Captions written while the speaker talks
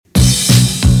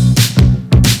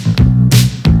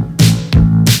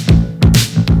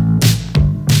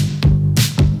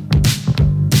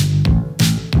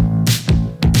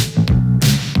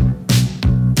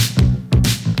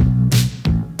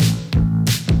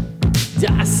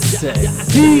To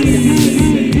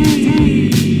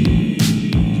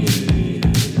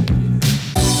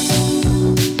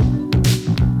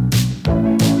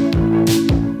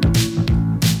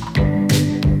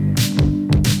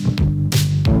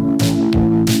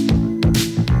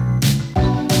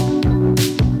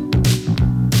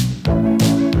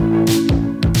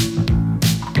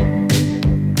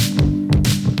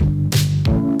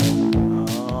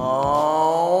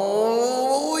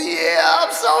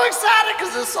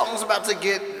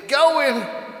get going,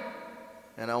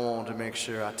 and I wanted to make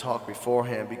sure I talk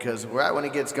beforehand because right when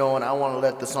it gets going, I want to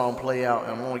let the song play out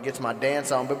and I want to get to my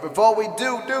dance on. But before we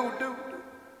do,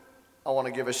 I want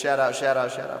to give a shout out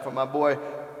for my boy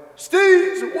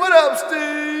Steez. What up,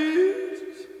 Steez?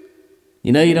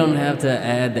 You know you don't have to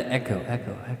add the echo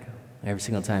every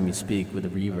single time you speak with a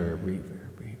reverb.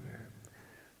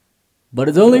 But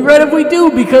it's only right if we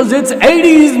do because it's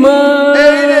 80s month.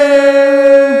 80s.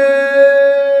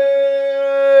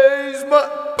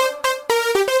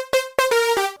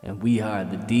 We are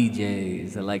the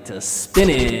DJs that like to spin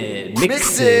it,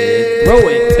 mix it, throw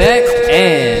it back,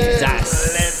 and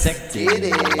dissect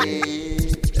it. All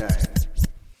right.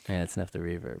 Yeah, that's enough to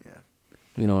reverb. Yeah.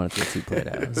 We don't want it to get too played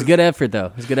out. It's a good effort,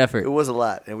 though. It's a good effort. It was a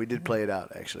lot, and we did play it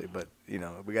out, actually. But, we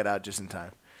got out just in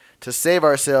time to save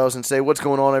ourselves and say, what's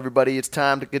going on, everybody? It's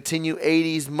time to continue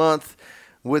 80s month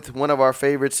with one of our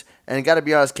favorites. And got to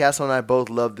be honest, Castle and I both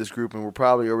love this group, and we're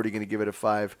probably already going to give it a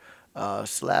 5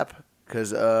 slap.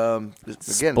 Because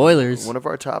again, spoilers. One of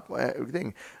our top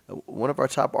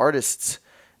artists,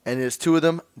 and there's two of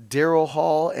them, Daryl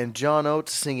Hall and John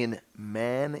Oates, singing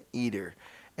 "Maneater."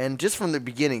 And just from the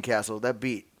beginning, Castle, that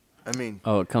beat. I mean,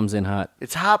 it comes in hot.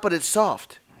 It's hot, but it's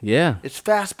soft. Yeah, it's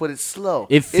fast, but it's slow.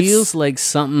 It feels like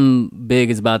something big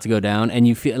is about to go down, and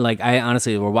you feel like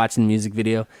we're watching the music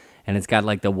video, and it's got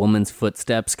like the woman's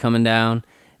footsteps coming down.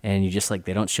 And you just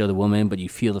they don't show the woman, but you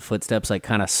feel the footsteps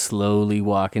kind of slowly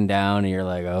walking down, and you're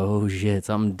like, oh shit,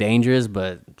 something dangerous,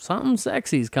 but something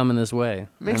sexy is coming this way.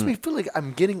 It makes me feel like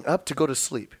I'm getting up to go to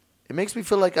sleep. It makes me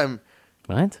feel like I'm...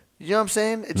 What? You know what I'm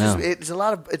saying? It's it's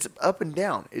up and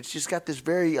down. It's just got this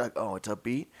very it's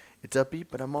upbeat,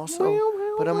 but I'm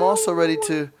also ready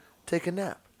to take a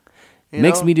nap.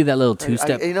 Makes me do that little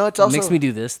two-step. It's also makes me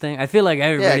do this thing. I feel like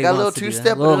everybody got a little wants to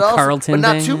two-step, do that. Little Carlton but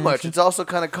not thing. too much. It's also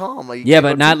kind of calm. Like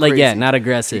but not not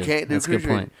aggressive. You can't do That's a good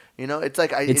point. It's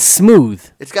like it's smooth.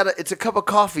 It's a cup of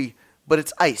coffee, but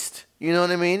it's iced. You know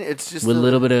what I mean? It's just with a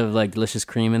little bit of delicious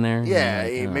cream in there.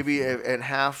 Yeah, maybe and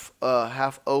half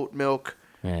oat milk,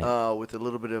 with a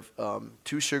little bit of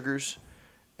 2 sugars,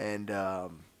 and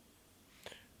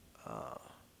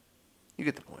you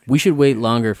get the point. We should wait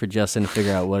longer for Justin to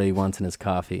figure out what he wants in his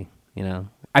coffee.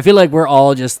 I feel like we're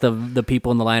all just the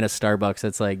people in the line at Starbucks.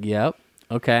 That's like, yep,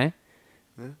 okay.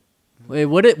 Yeah. Wait,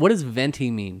 what does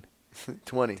venti mean?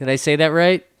 20. Did I say that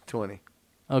right? 20.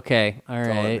 Okay, all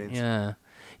right, yeah.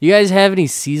 You guys have any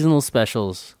seasonal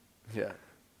specials? Yeah.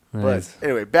 But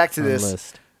anyway, back to this.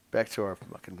 List. Back to our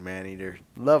fucking Maneater.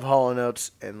 Love Hall Oates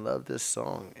and love this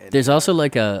song. And there's also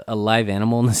a live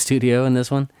animal in the studio in this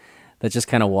one that's just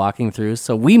kind of walking through.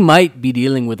 So we might be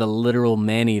dealing with a literal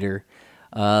Maneater.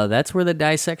 That's where the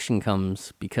dissection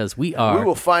comes because we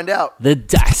will find out. The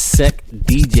Dissect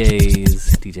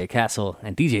DJs, DJ Castle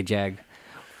and DJ Jag.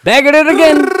 Bagging it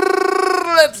again.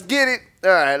 Let's get it. All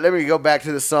right, let me go back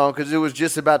to the song because it was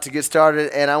just about to get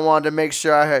started, and I wanted to make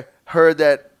sure I heard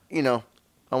that,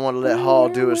 I want to let Hall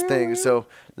do his thing. So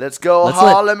let's go,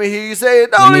 Hall. Let me hear you say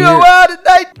it. Don't you ride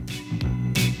tonight.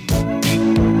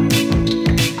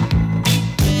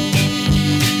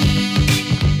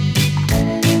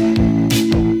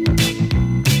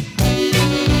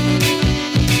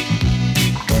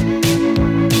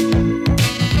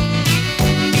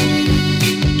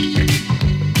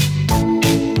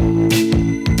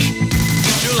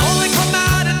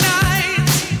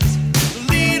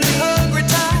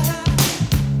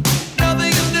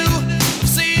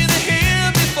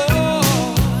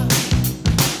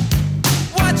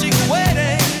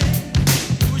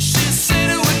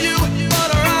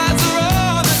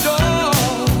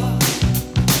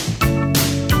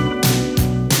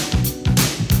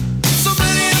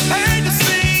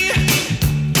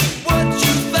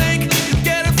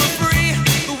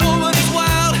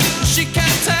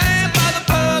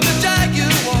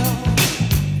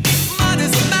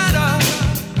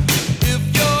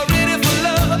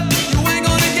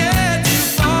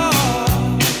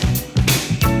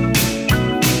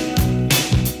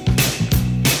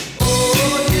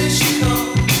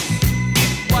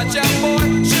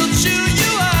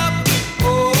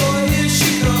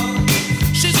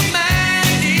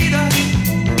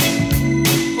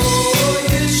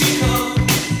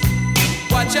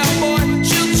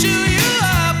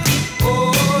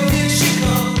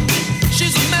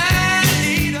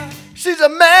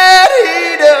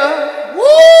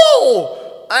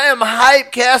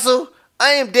 White Castle, I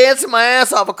am dancing my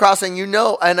ass off across, and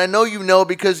I know you know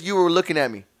because you were looking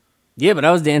at me. Yeah, but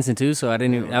I was dancing too, so I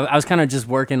didn't even, I was kind of just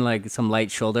working like some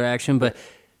light shoulder action, but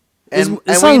and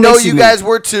we know you guys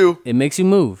were too. It makes you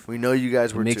move. We know you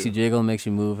guys were too. It makes you jiggle, it makes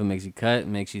you move, it makes you cut, it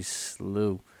makes you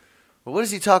slew. Well, what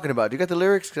is he talking about? Do you got the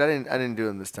lyrics? Because I didn't do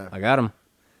them this time. I got them.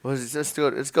 Well, let's do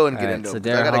it. Let's go and get into it. So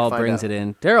Daryl Hall brings it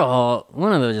in. Daryl Hall,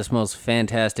 one of the just most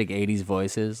fantastic 80s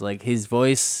voices. Like, his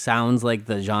voice sounds like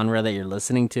the genre that you're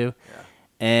listening to. Yeah.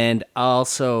 And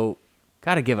also,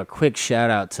 got to give a quick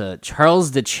shout out to Charles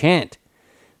DeChant,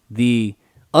 the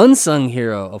unsung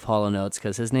hero of Hall Oates,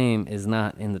 because his name is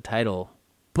not in the title,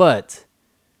 but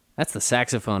that's the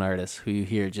saxophone artist who you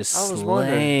hear just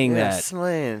slaying that.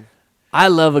 Slaying. I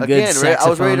love a good saxophone. I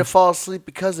was ready to fall asleep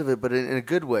because of it, but in a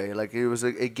good way. Like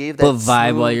it gave that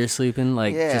vibe while you're sleeping,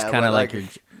 like just kind of like you're,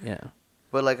 yeah.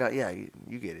 But like,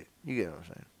 you get it. You get what I'm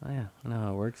saying. Oh yeah, I know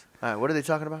how it works. All right, what are they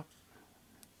talking about?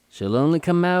 She'll only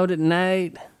come out at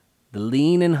night, the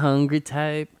lean and hungry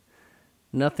type.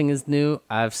 Nothing is new.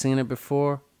 I've seen it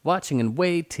before. Watching and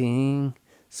waiting.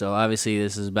 So obviously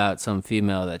this is about some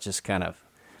female that just kind of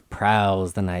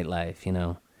prowls the nightlife, you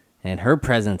know. And her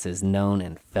presence is known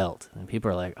and felt. And people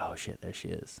are like, oh, shit, there she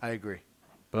is. I agree.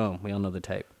 Boom. We all know the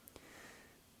type.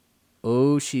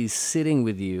 Oh, she's sitting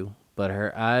with you, but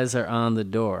her eyes are on the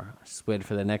door. Just waiting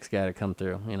for the next guy to come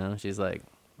through. You know, she's like,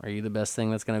 are you the best thing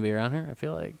that's going to be around here? I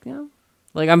feel like, you know,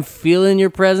 like I'm feeling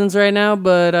your presence right now,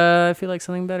 but I feel like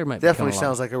something better might be coming along. Definitely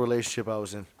sounds like a relationship I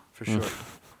was in, for sure.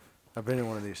 I've been in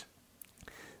one of these.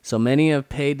 So many have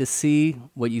paid to see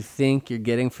what you think you're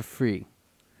getting for free.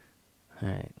 All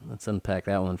right, let's unpack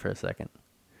that one for a second.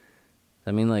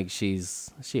 I mean, like,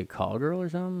 is she a call girl or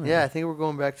something? Yeah, I think we're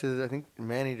going back to, I think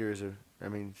Maneater is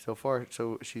so far,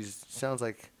 sounds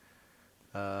like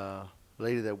a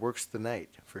lady that works the night,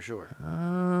 for sure.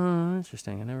 Oh,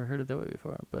 interesting. I never heard it that way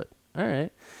before, but all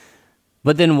right.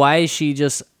 But then why is she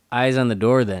just eyes on the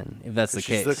door then, if that's the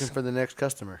case? She's looking for the next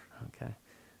customer. Okay.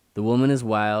 The woman is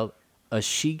wild, a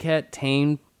she-cat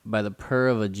tamed by the purr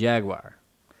of a jaguar.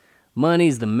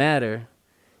 Money's the matter.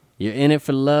 You're in it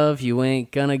for love. You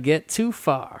ain't gonna get too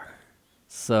far.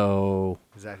 So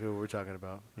exactly what we're talking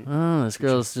about. Oh, this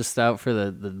girl's just out for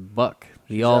the buck,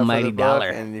 the almighty dollar.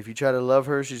 And if you try to love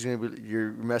her,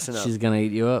 you're messing up. She's gonna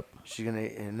eat you up.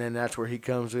 And then that's where he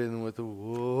comes in with the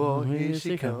whoa, here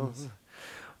she comes.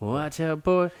 Watch out,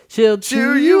 boy, she'll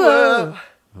chew you up.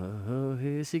 Oh,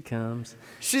 here she comes.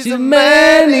 She's a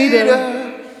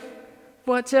man-eater.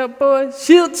 Watch out, boy,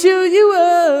 she'll chew you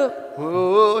up.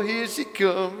 Oh, here she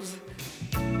comes.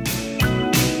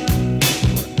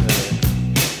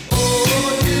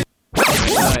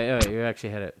 All right, you actually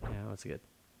had it. Yeah, that's good.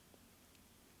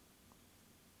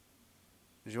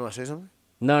 Did you want to say something?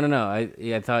 No.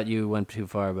 I thought you went too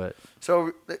far, but...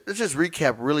 So let's just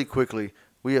recap really quickly.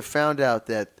 We have found out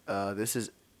that this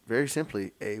is very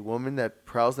simply a woman that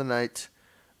prowls the night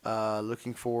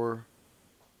looking for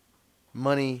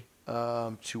money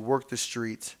to work the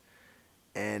streets.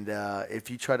 And if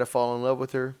you try to fall in love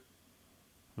with her,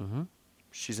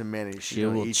 she's a man. She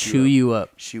will chew you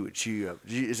up. She would chew you up.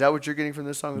 Is that what you're getting from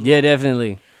this song? Yeah,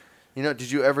 definitely. You know,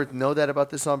 did you ever know that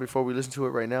about this song before we listen to it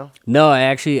right now? No, I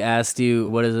actually asked you,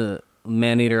 what is a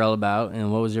Maneater all about?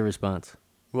 And what was your response?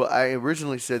 Well, I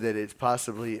originally said that it's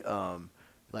possibly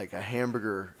like a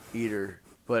hamburger eater,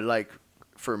 but like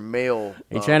for male.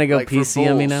 Are you trying to go like PC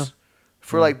on me now?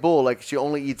 For like bull, like she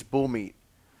only eats bull meat.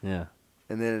 Yeah.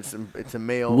 And then it's a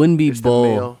male. Wouldn't be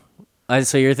bull.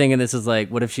 So you're thinking this is like,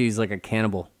 what if she's like a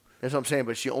cannibal? That's what I'm saying,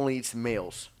 but she only eats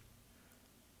males.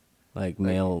 Like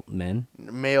male men?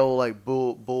 Male like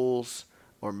bulls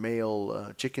or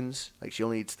male chickens. Like she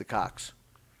only eats the cocks.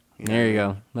 There you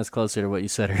go. That's closer to what you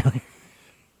said earlier.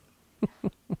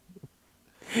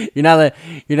 You're not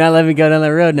letting me go down that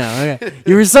road now. Okay.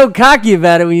 You were so cocky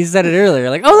about it when you said it earlier.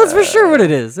 Like, oh, that's for sure what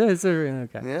it is.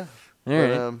 Okay. Yeah. All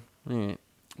right. All right.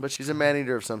 But she's a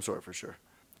man-eater of some sort for sure.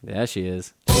 Yeah, she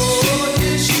is. Oh,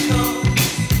 here she comes.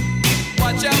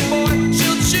 Watch out, boy,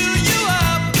 she'll chew you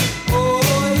up.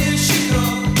 Oh, here she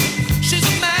comes. She's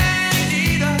a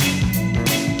man-eater.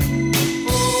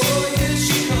 Oh, here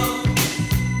she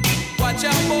comes. Watch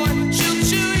out, boy, she'll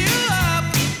chew you up.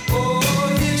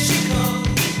 Oh, here she comes.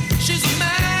 She's a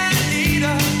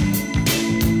man-eater.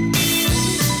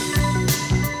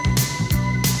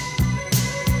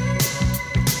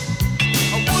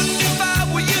 I wouldn't if I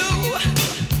were you.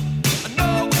 I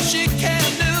know what she can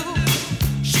do.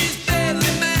 She's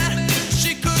deadly mad. She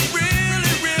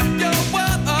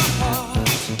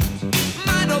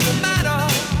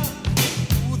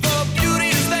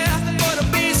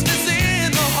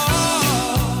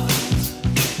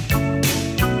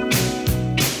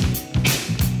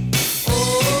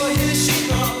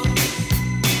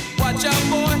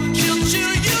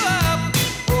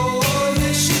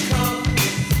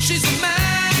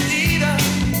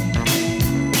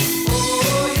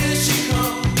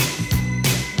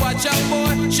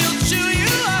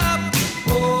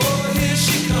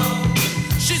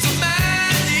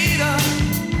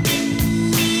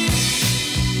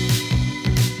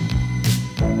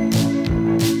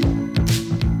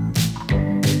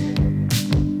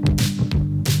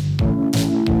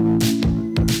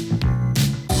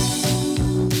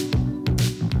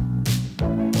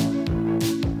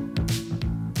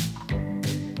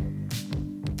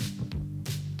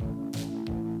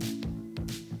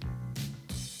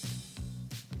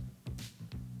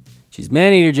She's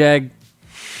Maneater, Jag.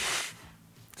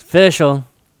 It's official.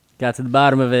 Got to the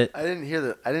bottom of it. I didn't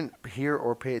hear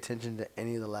or pay attention to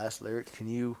any of the last lyrics. Can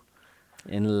you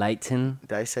Enlighten.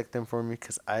 dissect them for me?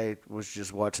 Because I was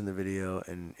just watching the video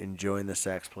and enjoying the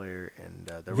sax player and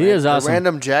the Video's awesome.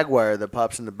 random Jaguar that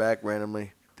pops in the back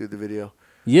randomly through the video.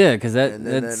 Yeah, because And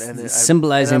that's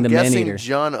symbolizing I'm the guessing Maneater.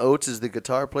 John Oates is the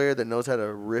guitar player that knows how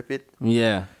to rip it.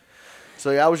 Yeah. So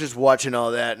yeah, I was just watching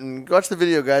all that and watch the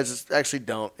video, guys. Actually,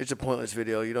 don't. It's a pointless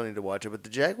video. You don't need to watch it. But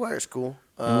the Jaguar is cool.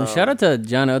 Shout out to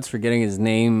John Oates for getting his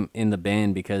name in the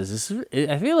band because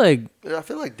I feel like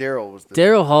Daryl was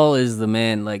Daryl Hall is the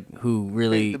man like who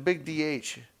really the big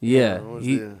DH. Yeah,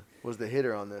 Was the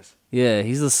hitter on this. Yeah,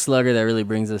 he's the slugger that really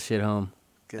brings this shit home.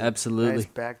 Good. Absolutely. Nice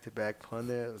back-to-back pun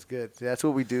there. That was good. See, that's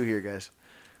what we do here, guys.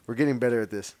 We're getting better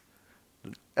at this.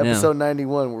 Episode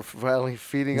 91, we're finally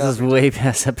feeding This off. is way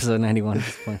past episode 91 at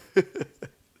this point.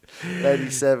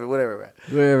 97, whatever we're at.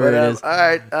 Wherever it is. All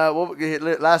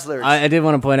right, last lyrics. I did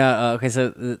want to point out, okay, so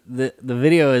the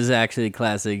video is actually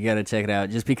classic. You got to check it out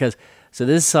just because. So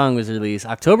this song was released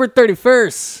October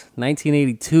 31st,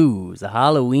 1982. It was a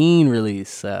Halloween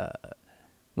release,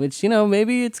 which,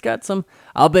 maybe it's got some.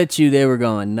 I'll bet you they were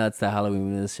going nuts that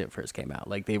Halloween when this shit first came out.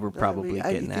 Like, they were probably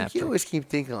getting after You always keep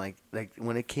thinking, like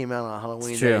when it came out on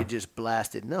Halloween, true. it just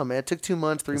blasted. No, man, it took 2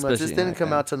 months, 3 months. This Especially didn't like come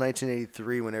that. out till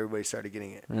 1983 when everybody started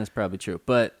getting it. That's probably true,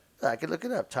 but I could look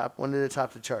it up. When did it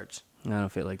top the charts? I don't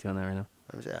feel like doing that right now.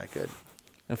 I could.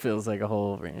 It feels like a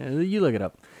whole. You look it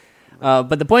up.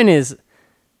 But the point is,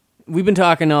 we've been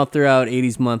talking all throughout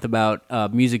 80s month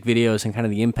about music videos and kind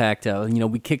of the impact of,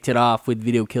 we kicked it off with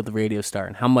Video Killed the Radio Star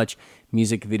and how much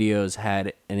music videos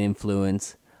had an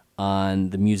influence on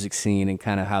the music scene and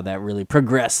kind of how that really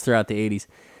progressed throughout the 80s.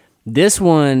 This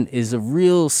one is a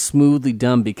real smoothly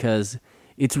done because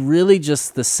it's really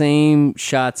just the same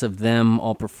shots of them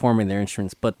all performing their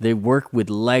instruments, but they work with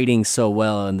lighting so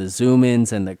well and the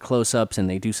zoom-ins and the close-ups, and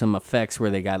they do some effects where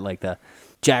they got like the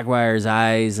Jaguar's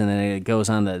eyes, and then it goes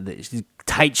on the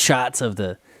tight shots of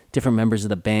the different members of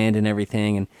the band and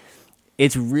everything, and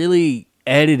it's really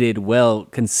edited well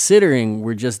considering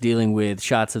we're just dealing with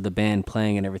shots of the band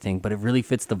playing and everything, but it really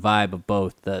fits the vibe of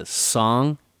both the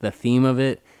song, the theme of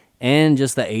it, and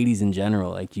just the 80s in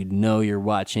general. Like, you're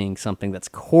watching something that's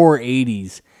core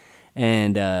 80s,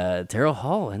 and Daryl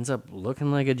Hall ends up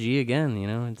looking like a G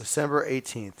again, December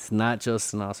 18th. It's not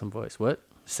just an awesome voice. What?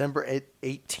 December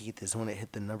 18th is when it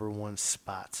hit the #1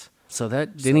 spots. So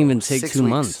that didn't even take 2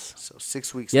 months. So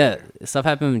 6 weeks Yeah, later. stuff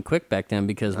happened quick back then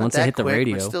because Not once that it hit the quick,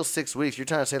 radio, but still 6 weeks. You're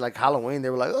trying to say like Halloween, they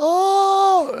were like,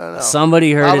 oh! No.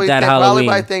 somebody heard it that Halloween. Probably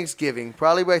by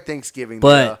Thanksgiving.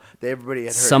 But everybody had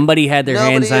heard somebody had their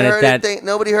hands on it.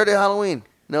 Nobody heard it Halloween.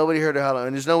 Nobody heard of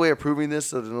Halloween. There's no way of proving this,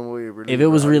 so there's no way of If it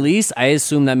was released, I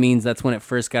assume that means that's when it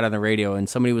first got on the radio, and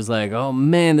somebody was like, oh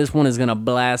man, this one is going to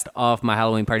blast off my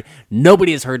Halloween party.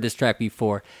 Nobody has heard this track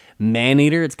before.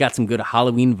 Maneater, it's got some good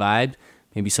Halloween vibes.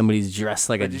 Maybe somebody's dressed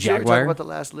like a Did you ever jaguar. talk about the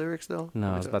last lyrics, though?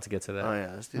 No, I was about to get to that. Oh,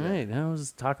 yeah, let's do that. All right, I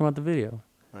was talking about the video.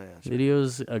 Oh, yeah, sure.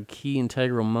 Video's a key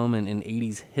integral moment in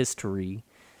 80s history,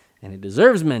 and it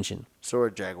deserves mention. So are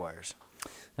jaguars.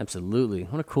 Absolutely.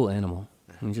 What a cool animal.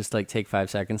 And just take 5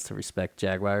 seconds to respect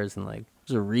jaguars, and there's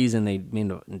a reason they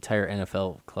made an entire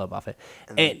NFL club off it.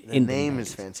 And the name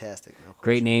is fantastic. No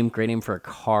great name for a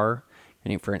car,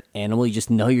 great name for an animal. You just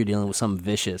know you're dealing with something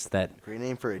vicious that great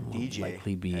name for a DJ.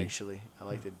 Likely be. Actually, I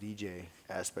like the DJ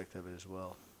aspect of it as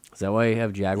well. Is that why you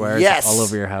have jaguars Yes! all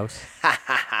over your house?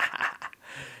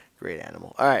 Great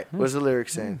animal. All right, what's the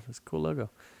lyrics saying? That's a cool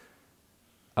logo.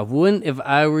 I wouldn't if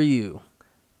I were you.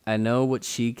 I know what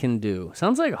she can do.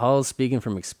 Sounds like Hall's speaking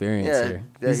from experience here.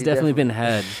 He's he definitely been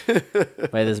had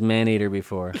by this Maneater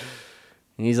before. And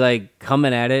he's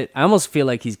coming at it. I almost feel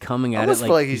like he's coming at I it. almost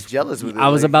feel like he's jealous with it. I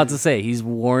was about to say, he's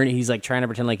trying to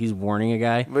pretend like he's warning a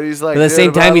guy. But he's But at the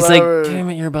same time, he's like,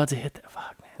 damn it, you're about to hit that.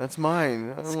 Fuck, man. That's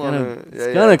mine. It's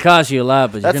gonna cost you a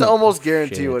lot, but that's you're gonna, almost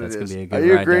guarantee what it that's gonna is. be a good Are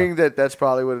you ride, agreeing though. that that's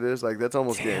probably what it is? That's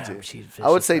almost guaranteed. she's I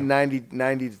would vicious, say though.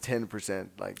 90 to 10%.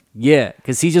 Yeah,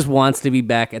 because he just wants to be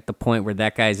back at the point where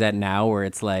that guy's at now, where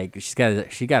it's like she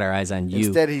got her eyes on you.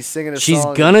 Instead, he's singing a She's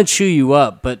song. gonna chew you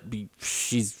up, but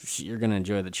you're gonna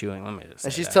enjoy the chewing. Let me just.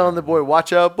 And say she's that. telling the boy,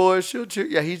 "Watch out, boy, she'll chew."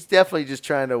 Yeah, he's definitely just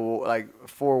trying to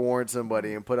forewarn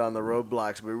somebody and put on the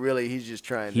roadblocks. But really, he's just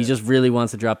trying. He just really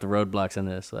wants to drop the roadblocks in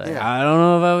this. Yeah. I don't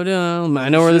know if I would do it. I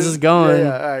know where this is going.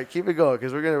 Yeah. All right, keep it going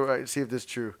because we're gonna see if this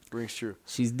rings true.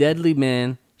 She's deadly,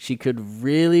 man. She could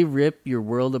really rip your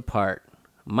world apart.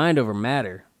 Mind over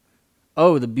matter.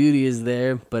 Oh, the beauty is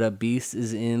there, but a beast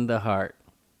is in the heart.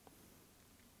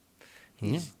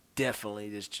 He's definitely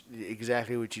just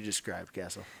exactly what you described,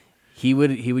 Castle. he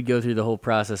would go through the whole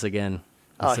process again.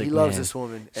 Oh, It's he like, loves man, this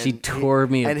woman. She tore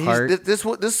me apart.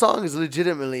 This song is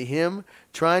legitimately him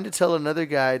trying to tell another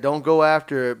guy, don't go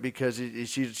after her because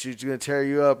she's going to tear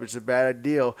you up. It's a bad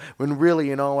deal. When really,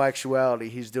 in all actuality,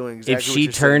 he's doing exactly if what she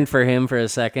you're turned saying. for him for a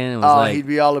second and was like, he'd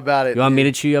be all about it. you want me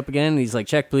to chew you up again? And he's like,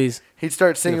 check, please. He'd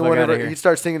start singing fuck whatever. outta here. He'd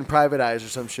start singing Private Eyes or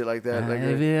some shit like that.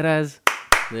 Private eyes,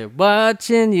 they're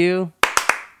watching you.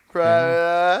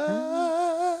 Private Eyes.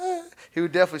 He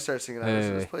would definitely start singing that.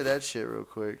 Wait. Let's play that shit real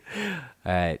quick. All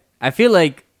right. I feel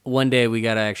like one day we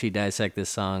got to actually dissect this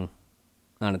song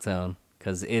on its own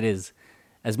because it is,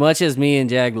 as much as me and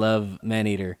Jag love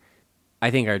Maneater, I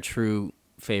think our true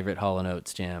favorite Hall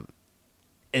Oates jam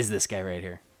is this guy right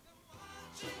here.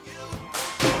 They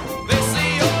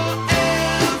see your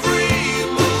every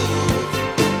move.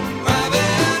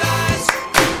 Private eyes,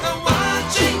 they're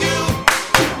watching you.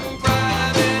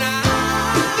 Private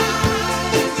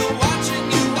eyes, they're watching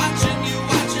you, watching you,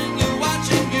 watching you,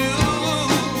 watching you.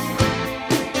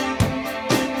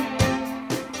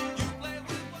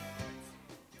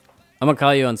 I'm going to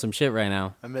call you on some shit right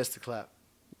now. I missed the clap.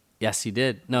 Yes, you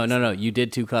did. No. You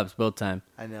did 2 claps both time.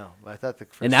 I know, but I thought the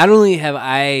first. And not only have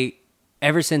I,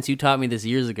 ever since you taught me this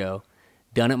years ago,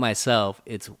 done it myself,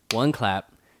 it's 1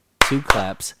 clap, 2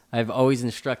 claps. I've always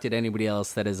instructed anybody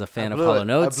else that is a fan of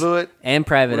Hall Oates I blew it. and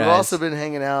Private We've Eyes. also been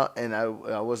hanging out, and I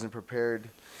wasn't prepared.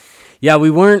 Yeah,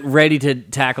 we weren't ready to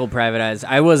tackle Private Eyes.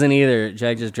 I wasn't either.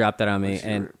 Jag just dropped that on me. But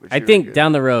I you were think good.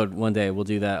 down the road, one day, we'll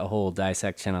do that, a whole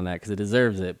dissection on that, because it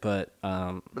deserves it. But,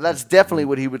 But that's definitely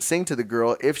what he would sing to the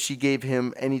girl if she gave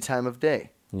him any time of day.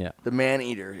 yeah. The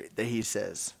Maneater that he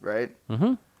says, right?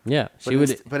 Yeah, But, she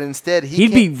would. but instead,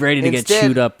 He'd be can't- ready to get instead-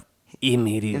 chewed up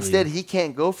immediately. Instead, he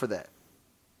can't go for that.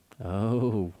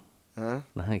 Oh. Huh?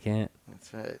 No, I can't.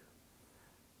 That's right.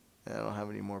 I don't have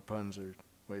any more puns or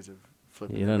ways of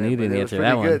flipping. You don't it, need but to that was answer pretty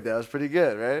that one. good. That was pretty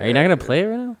good, right? Are you not going to play it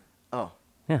right now? Oh,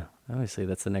 Yeah, obviously,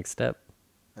 that's the next step.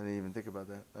 I didn't even think about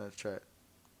that. Let's try it.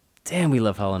 Damn, we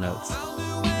love Hall Oates. I'll do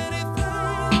anything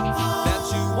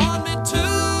that you want me to.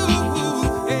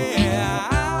 Yeah.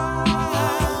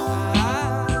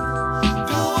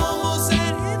 Do almost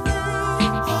anything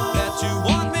that you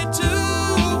want me to.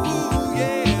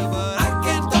 Yeah, but I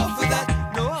can't go for that.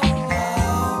 No,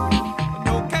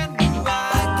 no can do. I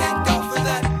can't go for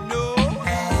that. No,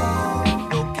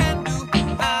 no can do.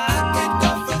 I can't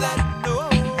go for that. No,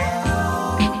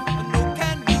 no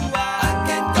can do. I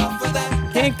can't go for that.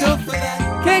 Can't go for that.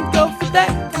 Can't go for that.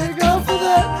 Can't go for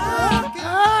that.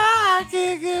 I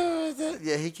can't go for that.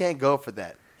 Yeah, he can't go for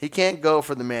that. He can't go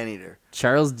for the Maneater.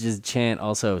 Charles' chant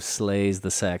also slays the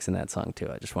sax in that song,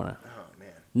 too. I just want to. Oh, man.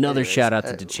 Another Anyways, shout out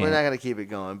to we're DeChant. not going to keep it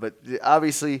going, but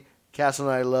obviously, Castle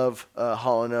and I love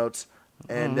Hall & Oates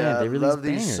and man, they release love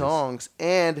these bangers. songs.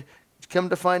 And come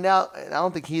to find out, and I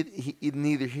don't think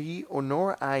neither he or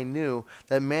nor I knew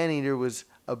that Maneater was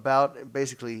about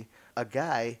basically a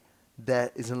guy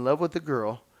that is in love with a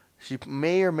girl. She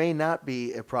may or may not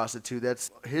be a prostitute. That's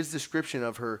his description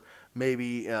of her,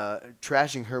 maybe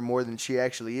trashing her more than she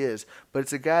actually is. But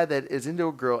it's a guy that is into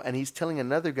a girl, and he's telling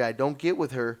another guy, don't get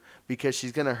with her because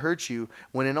she's going to hurt you.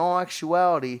 When in all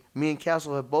actuality, me and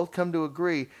Castle have both come to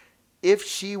agree, if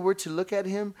she were to look at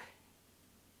him,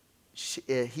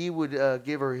 he would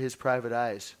give her his private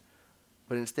eyes.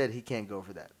 But instead, he can't go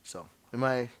for that. So, am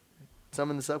I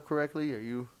summing this up correctly? Are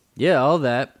you... Yeah, all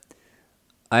that.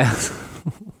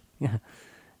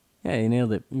 Yeah, you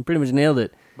nailed it. You pretty much nailed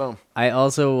it. Boom. I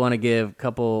also want to give a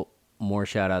couple more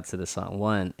shout outs to the song.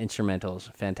 One,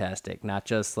 instrumentals, fantastic. Not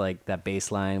just like that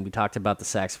bass line. We talked about the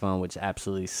saxophone, which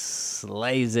absolutely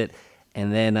slays it.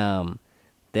 And then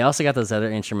they also got those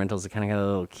other instrumentals that kind of got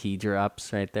little key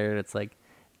drops right there. It's like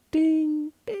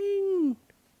ding, ding,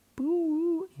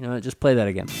 boo. You know, just play that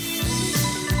again.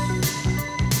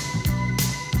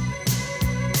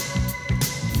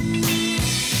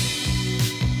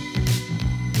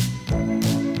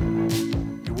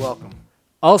 You're welcome.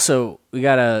 Also, we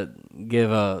gotta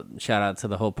give a shout out to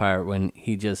the whole part when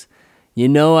he just,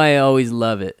 I always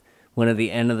love it when at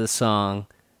the end of the song,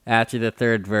 after the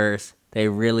third verse, they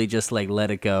really just like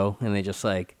let it go and they just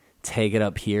like take it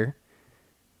up here.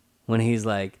 When he's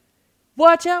like,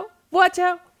 watch out, watch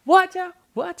out, watch out,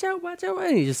 watch out, watch out.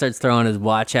 And he just starts throwing his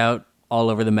watch out all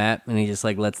over the map and he just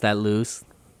like lets that loose.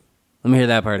 Let me hear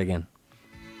that part again.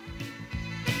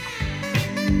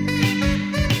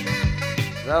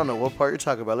 I don't know what part you're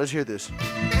talking about. Let's hear this.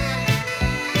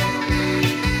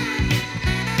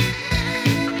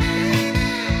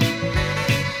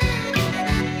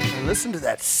 And listen to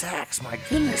that sax, my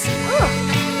goodness.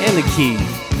 And the key.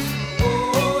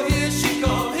 Oh, here she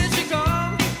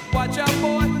come, watch out,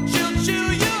 boy, she'll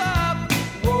chew you up.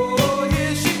 Oh,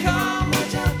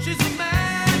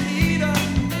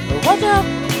 Watch out.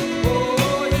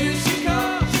 Oh, here she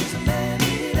comes. She's a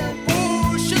man-eater.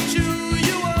 Oh, she'll chew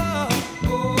you up.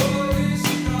 Oh, here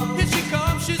she comes. Here she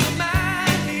comes. She's a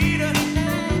man-eater.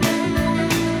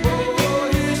 Oh,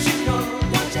 here she comes.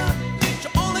 Watch out.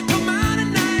 She'll only come out at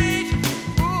night.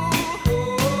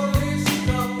 Oh, here she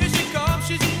comes. Here she comes.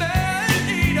 She's a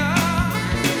man-eater.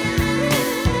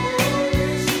 Oh,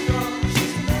 here she comes.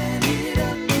 She's a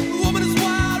man-eater. The woman is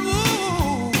wild.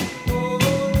 Ooh.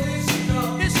 Oh, here she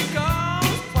comes. Here she comes.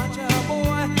 Watch out,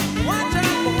 boy. Watch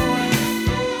out, boy.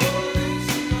 Oh, here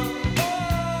she comes.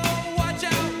 Oh, watch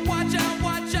out, watch out,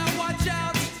 watch out, watch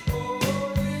out.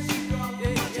 Oh, here she comes.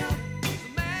 Yeah, watch out. She's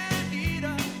a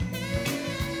man-eater.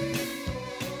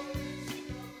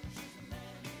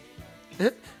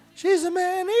 She's a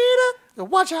man-eater.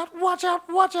 Watch out, watch out,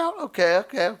 watch out.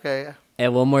 Okay.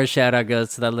 And one more shout out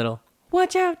goes to that little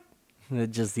watch out.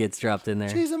 It just gets dropped in there.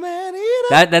 She's a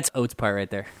man-eater. That's Oates' part right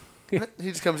there. He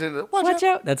just comes in. Watch Watch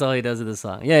out. out. That's all he does in the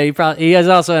song. Yeah, he is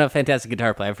also a fantastic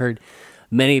guitar player. I've heard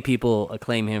many people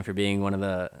acclaim him for being one of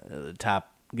the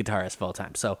top guitarists of all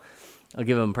time. So I'll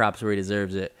give him props where he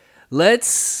deserves it.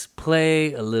 Let's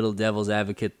play a little devil's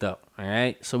advocate, though. All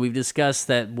right. So we've discussed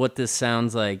that what this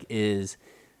sounds like is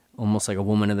almost like a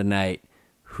woman of the night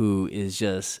who is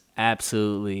just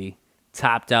absolutely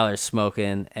top dollar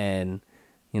smoking, and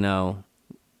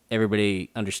everybody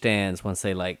understands once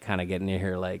they like kind of get near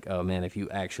her, like, oh man, if you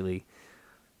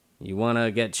want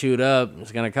to get chewed up,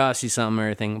 it's gonna cost you something or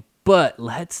everything. But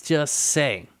let's just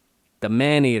say the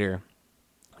Maneater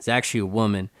is actually a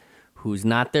woman who's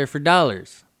not there for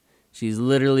dollars. She's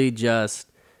literally just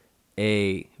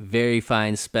a very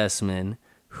fine specimen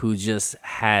who just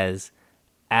has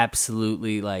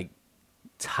absolutely like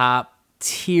top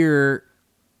tier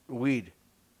Weed.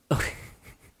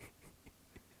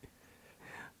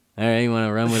 All right, you want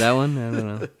to run with that one? I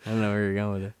don't know where you're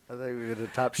going with it. I think we're gonna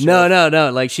top shelf.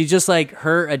 No. Like, she just, like,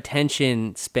 her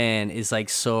attention span is, like,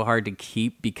 so hard to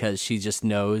keep because she just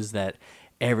knows that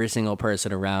every single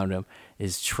person around him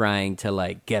is trying to,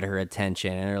 like, get her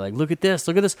attention. And they're like, look at this.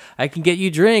 I can get you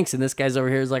drinks. And this guy's over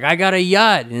here is like, I got a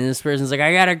yacht. And this person's like,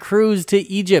 I got a cruise to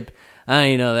Egypt. I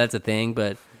don't know that's a thing,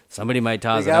 but somebody might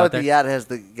toss The it guy out with there. the yacht has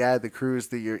the guy at the cruise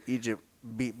that your Egypt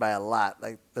beat by a lot.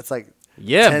 Like that's like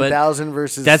Yeah, but 10,000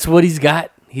 versus. that's what he's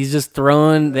got. He's just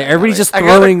throwing. Everybody's just I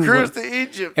throwing. got a cruise to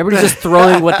Egypt. Everybody's just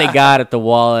throwing what they got at the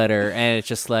wall at her, and it's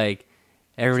just like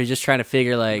everybody's just trying to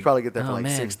figure like, You probably get that for oh, like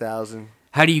man, 6,000.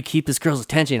 how do you keep this girl's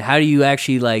attention? How do you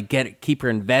actually like keep her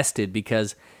invested?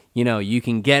 Because you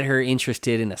can get her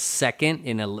interested in a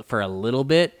second, for a little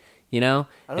bit, I don't know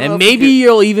and if maybe you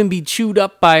you'll even be chewed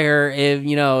up by her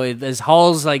if as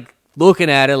Hall's like looking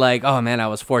at it like, oh man, I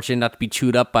was fortunate not to be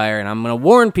chewed up by her, and I'm gonna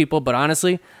warn people, but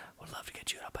honestly, I would love to get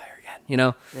chewed up by her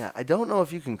again. Yeah, I don't know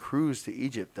if you can cruise to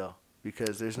Egypt though,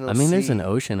 because there's no. I mean, there's sea. an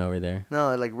ocean over there.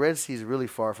 No, like Red Sea is really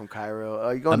far from Cairo.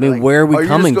 You're going I mean, to, like, where are we you're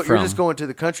coming You're from? just going to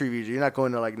the country region. You're not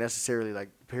going to like necessarily like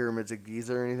pyramids of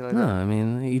Giza or anything like No, that. I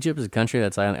mean, Egypt is a country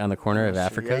that's on the corner of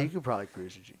Africa. Yeah, you could probably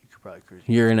cruise.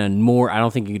 You're in a more. I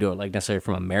don't think you could do it like necessarily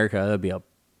from America. That'd be a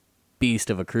beast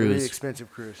of a Really cruise.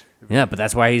 expensive cruise. Yeah, but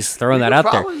that's why he's throwing We that could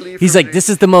out there. probably leave He's from like, the- this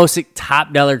is the most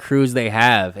top dollar cruise they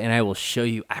have, and I will show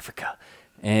you Africa.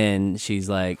 And she's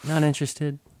like, not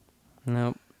interested.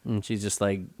 Nope. And she's just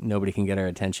like, nobody can get her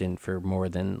attention for more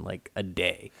than like a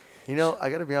day. I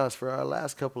got to be honest. For our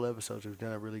last couple episodes, we've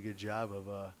done a really good job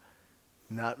of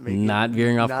not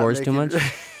Veering off course too much.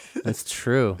 That's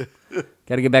true.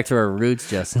 Got to get back to our roots,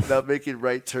 Justin. not making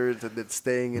right turns and then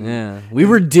staying in. Yeah, we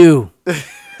were due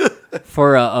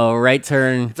for a right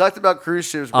turn. Talked about cruise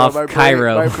ships, bro. Off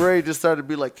Cairo. My brain just started to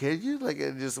be like, "Can you?" Like,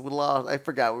 it just lost. I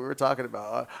forgot what we were talking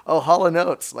about. Hall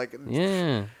Oates. Like,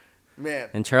 Yeah, man,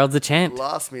 and Charles the Champ.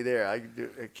 lost me there. I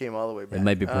came all the way back. It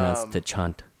might be pronounced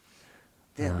Dechant.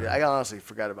 Damn, I honestly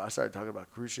forgot about. I started talking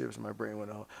about cruise ships, and my brain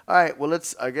went all. All right, well,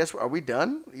 I guess, are we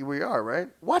done? We are, right?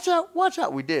 Watch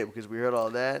out! We did because we heard all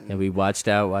that. Yeah, we watched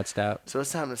out. So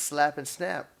it's time to slap and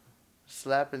snap.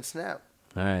 Slap and snap.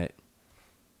 All right.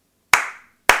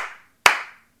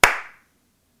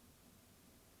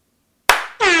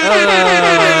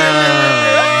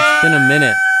 It's been a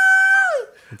minute.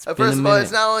 First of all,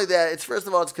 it's not only that. It's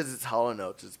because it's Hall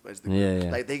Oates. It's the group.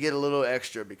 Yeah. Like they get a little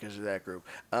extra because of that group.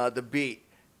 The beat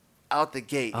out the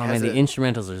gate. Oh has man, the a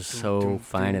instrumentals are so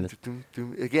fine in this.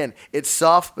 Again, it's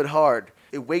soft but hard.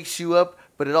 It wakes you up,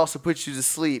 but it also puts you to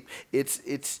sleep.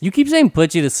 It's. You keep saying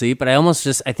 "put you to sleep," but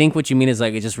I think what you mean is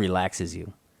like it just relaxes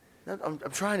you. I'm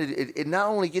trying to. It not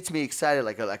only gets me excited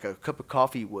like a cup of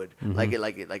coffee would, like an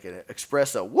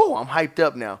espresso. Whoa, I'm hyped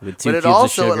up now. With 2 But it cubes of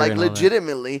also sugar like and all that.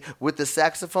 legitimately with the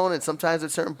saxophone and sometimes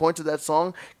at certain points of that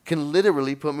song can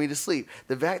literally put me to sleep.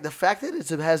 The fact that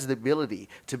it has the ability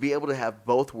to be able to have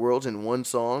both worlds in one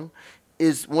song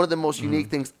is one of the most unique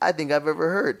things I think I've ever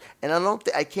heard. And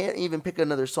I can't even pick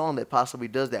another song that possibly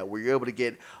does that, where you're able to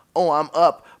get, oh, I'm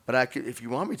up, but if you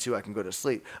want me to, I can go to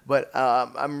sleep. But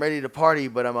I'm ready to party,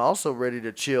 but I'm also ready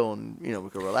to chill and we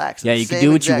can relax. Yeah, At the you can same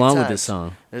do what you exact want with time. this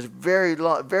song. There's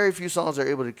very few songs that are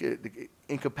able to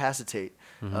incapacitate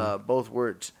both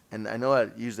words, and I know I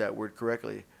use that word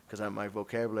correctly because my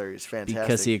vocabulary is fantastic.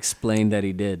 Because he explained that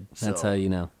he did. That's So- how you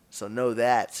know. So know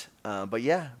that. But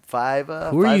yeah, 5. Who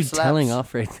are 5 you slaps. telling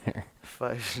off right there?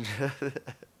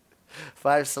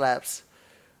 5 slaps.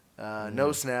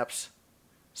 No snaps.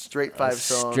 Straight 5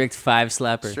 song. Strict 5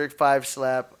 slapper. Strict 5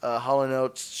 slap. Hall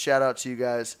Oates. Shout out to you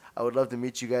guys. I would love to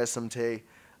meet you guys someday.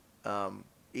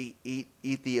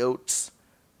 Eat the oats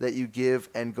that you give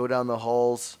and go down the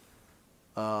halls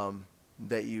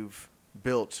that you've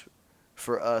built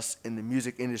for us in the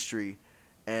music industry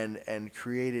and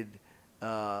created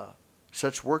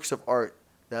such works of art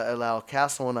that allow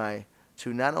Castle and I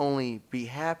to not only be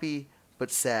happy but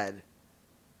sad,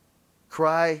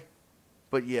 cry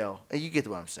but yell. And you get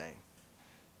what I'm saying.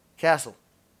 Castle.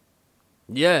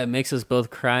 Yeah, it makes us both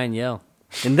cry and yell.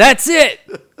 And that's it!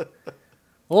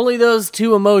 Only those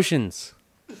 2 emotions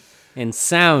and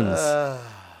sounds. All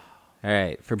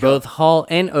right, for both Hall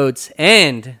and Oates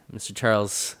and Mr.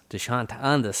 Charles DeShant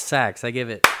on the sax, I give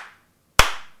it.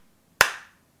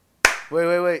 Wait.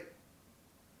 Okay,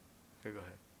 go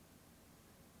ahead.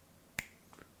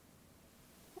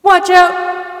 Watch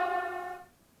out!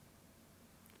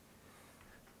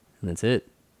 And that's it.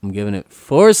 I'm giving it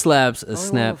 4 slaps, a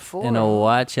snap, 4. and a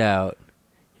watch out.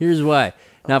 Here's why.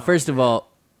 Now, first of all,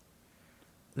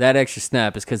 that extra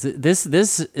snap is because this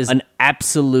is an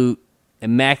absolute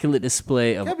immaculate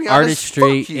display of Gotta be honest,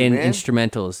 artistry fuck you, and man.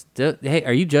 instrumentals. Hey,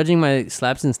 are you judging my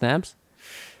slaps and snaps?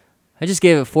 I just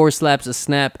gave it 4 slaps, a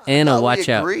snap, and a watch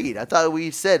we out. agreed. I thought we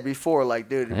said before, like,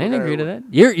 dude. I didn't agree to that.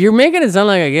 You're making it sound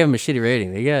like I gave them a shitty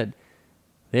rating.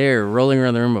 They're rolling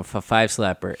around the room with a 5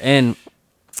 slapper, and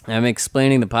I'm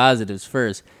explaining the positives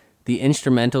first. The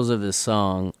instrumentals of this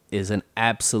song is an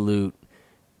absolute.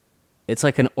 It's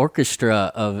like an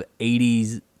orchestra of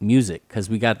 80s music because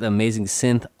we got the amazing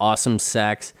synth, awesome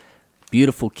sax,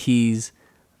 beautiful keys,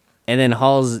 and then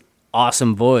Hall's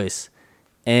awesome voice.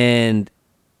 And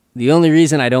the only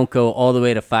reason I don't go all the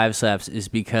way to 5 slaps is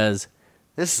because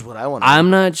This is what I want. I'm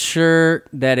not sure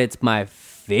that it's my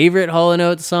favorite Hall &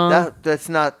 Oates song. That's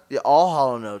not all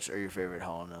Hall Notes are your favorite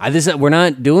Hall Notes. We're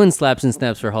not doing slaps and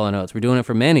snaps for Hall & Oates. We're doing it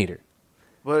for Maneater.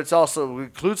 But it's also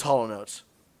includes Hall Notes.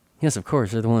 Yes, of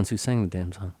course. They're the ones who sang the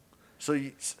damn song. So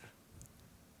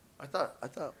I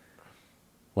thought.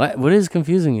 What is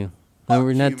confusing you? Fuck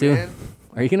We're not you, doing. man.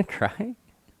 Are you gonna cry?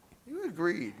 You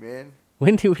agreed, man.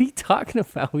 Wendy, what are you talking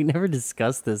about? We never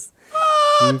discussed this.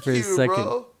 Fuck for a you, second.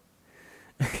 bro.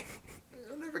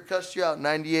 I'll never cussed you out in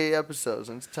 98 episodes,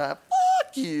 and it's time.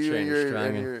 Fuck you Trainer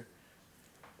and your, strong.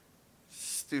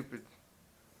 stupid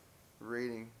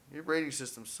rating. Your rating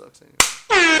system sucks anyway.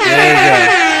 There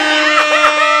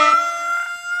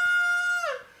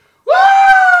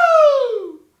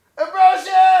Woo!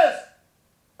 Ambrosius!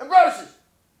 Ambrosius!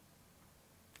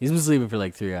 He's been sleeping for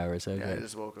like 3 hours. So Yeah, I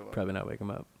just woke him up. probably not wake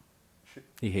him up.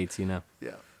 He hates you now.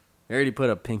 Yeah. I already put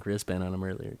a pink wristband on him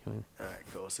earlier. Come on. All right,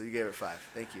 cool. So you gave it 5.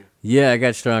 Thank you. Yeah, I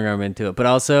got strong arm into it, but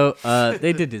also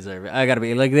they did deserve it. I gotta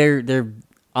be like they're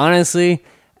honestly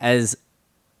as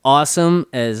awesome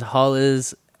as Hall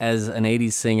is as an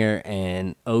 '80s singer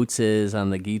and Oates is on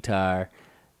the guitar.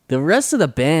 The rest of the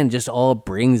band just all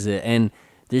brings it, and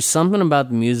there's something about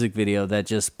the music video that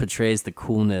just portrays the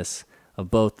coolness of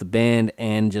both the band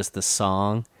and just the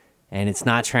song, and it's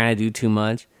not trying to do too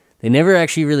much. They never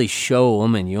actually really show a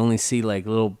woman. You only see like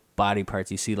little body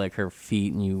parts. You see like her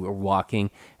feet and you are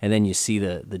walking, and then you see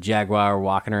the Jaguar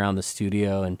walking around the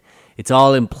studio, and it's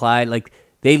all implied. Like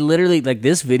they literally, like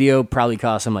this video probably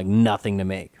cost them like nothing to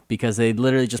make because they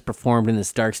literally just performed in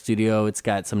this dark studio. It's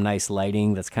got some nice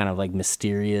lighting that's kind of like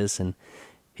mysterious, and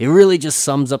it really just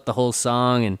sums up the whole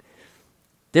song. And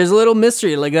there's a little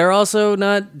mystery. Like they're also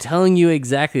not telling you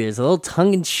exactly. There's a little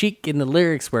tongue-in-cheek in the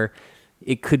lyrics where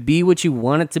it could be what you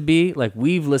want it to be. Like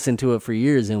we've listened to it for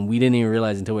years and we didn't even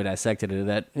realize until we dissected it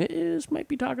that this might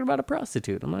be talking about a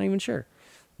prostitute. I'm not even sure.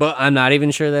 But I'm not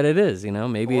even sure that it is, you know?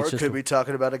 Maybe Or it's it just could be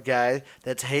talking about a guy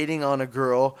that's hating on a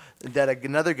girl that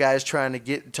another guy is trying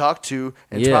to talk to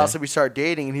and Yeah. possibly start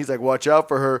dating, and he's like, watch out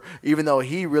for her, even though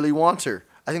he really wants her.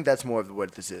 I think that's more of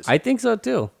what this is. I think so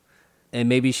too. And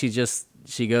maybe she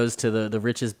goes to the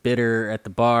richest bidder at the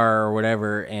bar or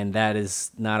whatever, and that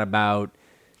is not about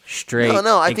straight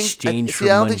exchange for I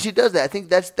don't money. think she does that. I think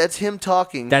that's him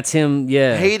talking. That's him,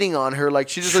 yeah. Hating on her, like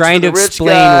she just trying looks to at the rich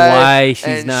explain guy, why she's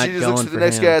and not she just going looks at the for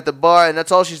next him. guy at the bar, and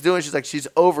that's all she's doing. She's like, she's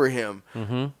over him.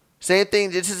 Mm-hmm. Same thing.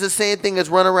 This is the same thing as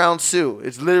Runaround Sue.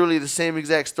 It's literally the same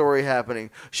exact story happening.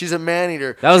 She's a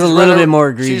man-eater. That was She's a little bit more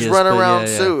egregious. She's but Runaround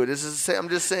yeah. Sue. This is. I'm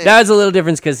just saying. That was a little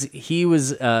difference because he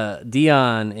was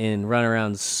Dion in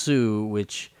Runaround Sue,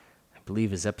 which I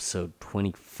believe is episode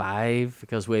 25. It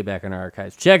goes way back in our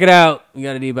archives. Check it out. We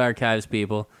got to deep archives,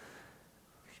 people.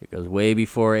 It goes way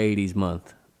before 80s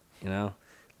month. You know,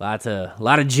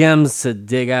 lot of gems to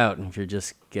dig out if you're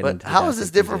just getting. But how is this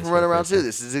different from Runaround Sue?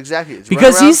 This is exactly it's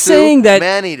because Runaround he's Sue, saying that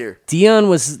man-eater. Dion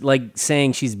was like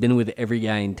saying she's been with every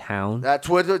guy in town. That's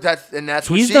what He's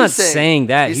she's not saying. saying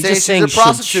that. He's just saying she's a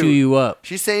prostitute. she'll chew you up.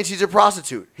 She's saying she's a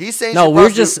prostitute. He's saying No, she's a we're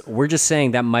prostitute. just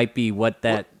saying that might be what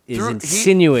that is Through-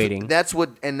 insinuating. That's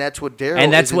what Daryl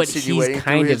And that's is what he's insinuating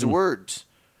kind through his of- words.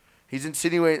 He's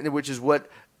insinuating, which is what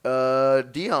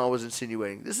Dion was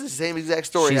insinuating. This is the same exact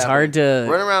story. She's happening. hard to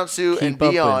Runaround Sue and keep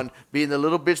up Dion with. being the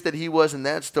little bitch that he was in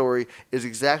that story is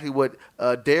exactly what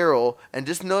Daryl. And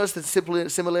just notice the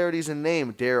similarities in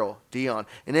name: Daryl, Dion.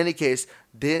 In any case,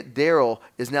 Daryl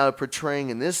is now portraying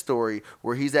in this story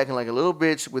where he's acting like a little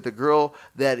bitch with a girl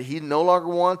that he no longer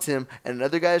wants him, and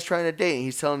another guy is trying to date, and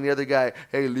he's telling the other guy,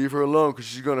 "Hey, leave her alone because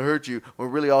she's gonna hurt you."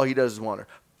 When really all he does is want her.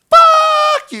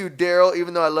 Fuck you, Daryl.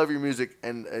 Even though I love your music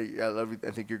and I love you,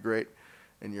 I think you're great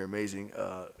and you're an amazing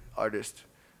artist.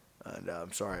 And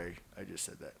I'm sorry I just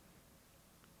said that.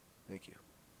 Thank you.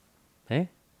 Hey,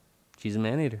 she's a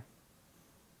man-eater.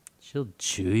 She'll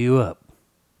chew you up.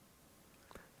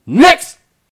 Next!